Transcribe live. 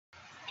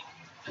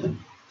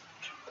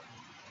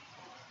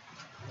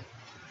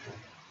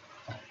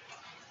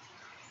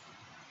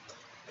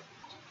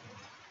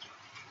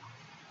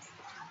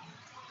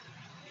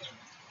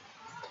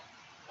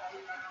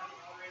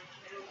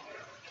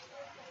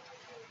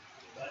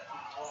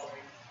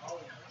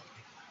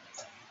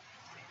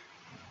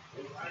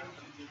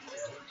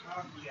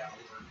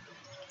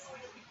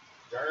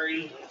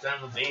Dirty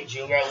son of a bitch,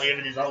 he'll go live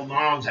at his old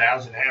mom's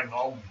house and have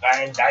old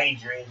bad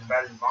daydreams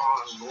about his mom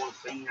going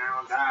senile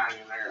and dying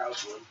in there,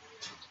 hopefully.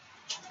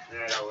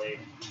 That old lady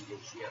piece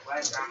of shit.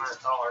 Last time I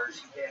saw her,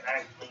 she had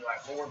asked me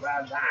like 4 or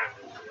 5 times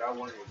and said, I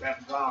wanted to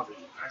have coffee.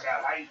 I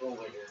got hateful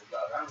with her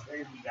because I'm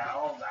saying she got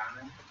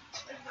Alzheimer's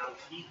and no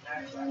she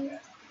acts like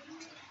that.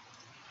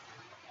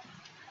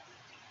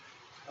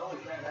 Oh,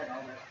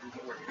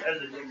 that's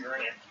a bigger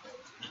rant.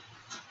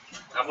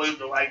 I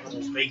moved away from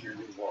the speaker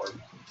too far.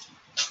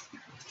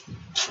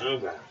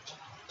 Okay.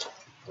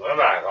 Well,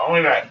 back.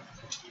 Only back.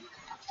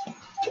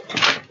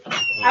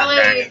 I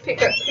let you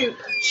pick up poop.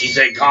 She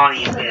said,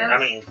 Connie,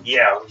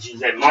 she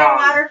said,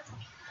 Mom.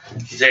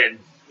 She said,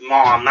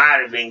 Mom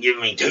might have been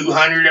giving me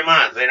 $200 a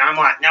month. And I'm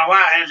like, now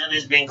why hasn't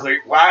this been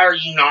clear? Why are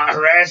you not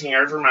harassing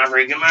her for my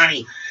freaking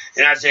money?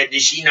 And I said,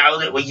 does she know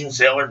that we can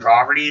sell her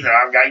property, that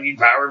I gave you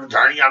power of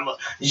attorney?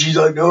 She's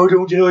like, no,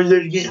 don't tell her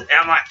that again. And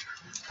I'm like,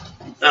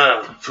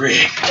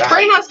 frick.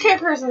 Bring those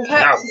kickers and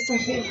cups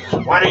and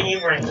stuff. Why didn't you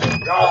bring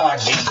them? God,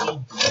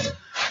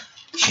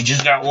 she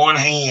just got one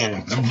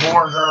hand. The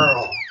poor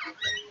girl.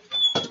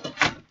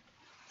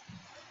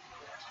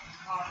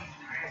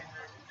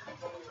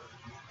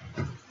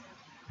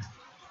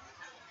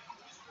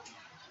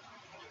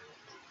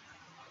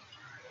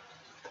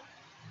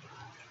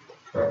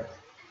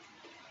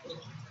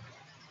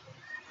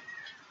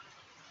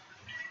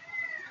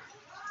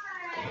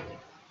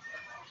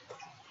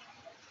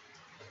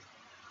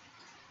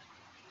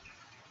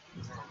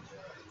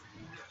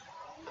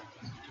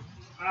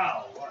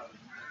 Oh, what?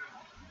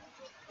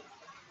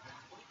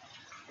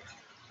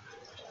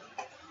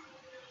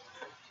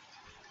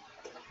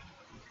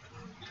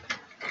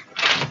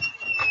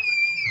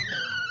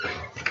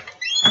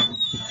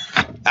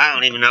 I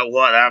don't even know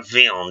what I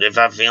filmed, if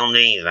I filmed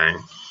anything.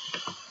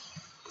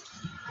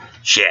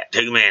 Shit,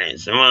 2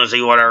 minutes. I want to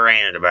see what I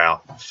ranted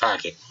about.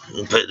 Fuck it.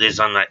 Put this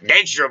on the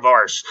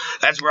Dextroverse.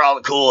 That's where all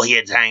the cool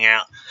heads hang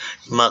out.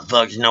 You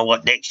motherfuckers know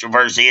what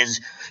Dextroverse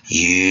is?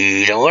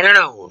 You don't want to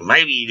know.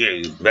 Maybe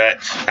you do, but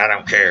I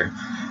don't care.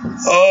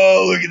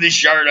 Oh, look at this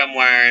shirt I'm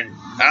wearing.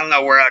 I don't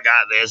know where I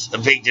got this. I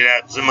picked it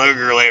up. Some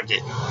hooker left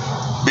it.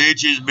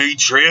 Bitches be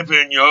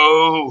tripping,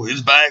 yo.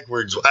 It's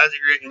backwards. Why is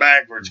it written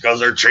backwards? Because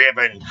they're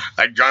tripping.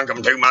 They drunk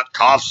them too much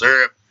cough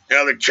syrup. You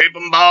know, they're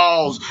tripping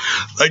balls.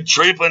 They're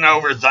tripping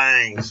over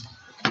things.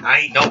 I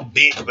ain't no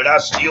bitch, but I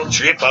still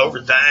trip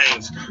over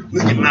things.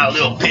 Look at my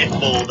little pit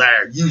bull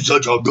there. You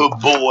such a good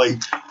boy.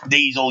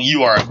 Diesel,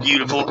 you are a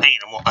beautiful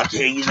animal. I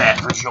tell you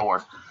that for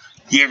sure.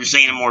 You ever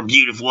seen a more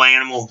beautiful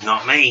animal?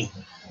 Not me.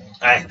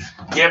 Hey,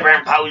 get up there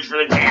and pose for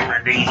the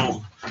camera,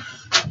 Diesel.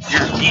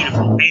 You're a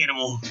beautiful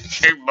animal.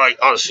 Everybody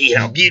ought to see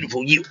how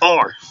beautiful you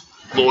are,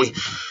 boy.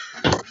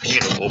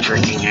 Beautiful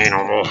freaking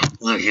animal.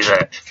 Look at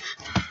that.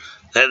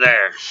 That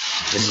there.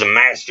 This is a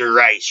master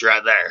race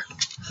right there.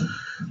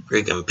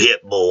 Freaking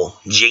pit bull.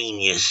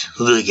 Genius.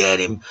 Look at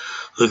him.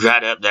 Look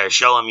right up there.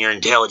 Show him your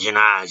intelligent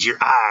eyes. Your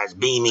eyes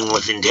beaming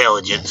with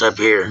intelligence up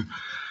here.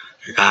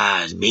 Your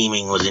eyes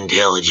beaming with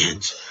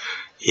intelligence.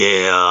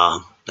 Yeah.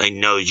 They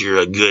know you're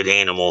a good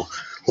animal.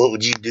 What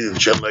would you do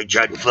if somebody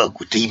tried to fuck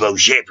with Tebo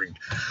Shepherd?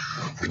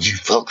 Would you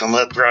fuck them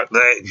up right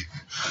back?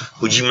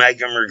 Would you make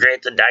them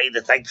regret the day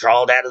that they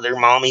crawled out of their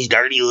mommy's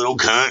dirty little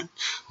cunt?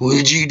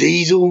 Would you,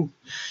 Diesel?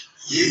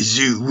 Yes,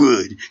 you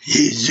would.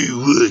 Yes, you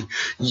would.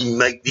 You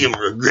make them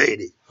regret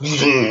it.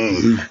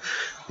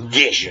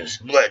 Vicious,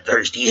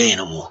 bloodthirsty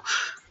animal.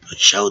 But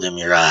show them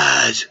your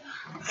eyes.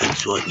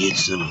 That's what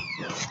gets them.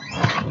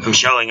 I'm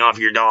showing off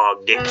your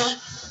dog,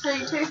 Dix.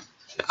 You too?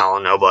 Oh,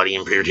 nobody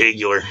in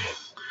particular.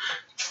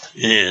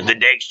 Yeah, the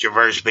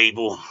Dextroverse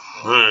people.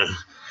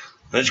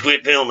 Let's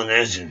quit filming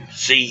this and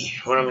see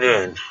what I'm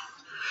doing.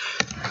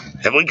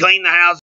 Have we cleaned the house?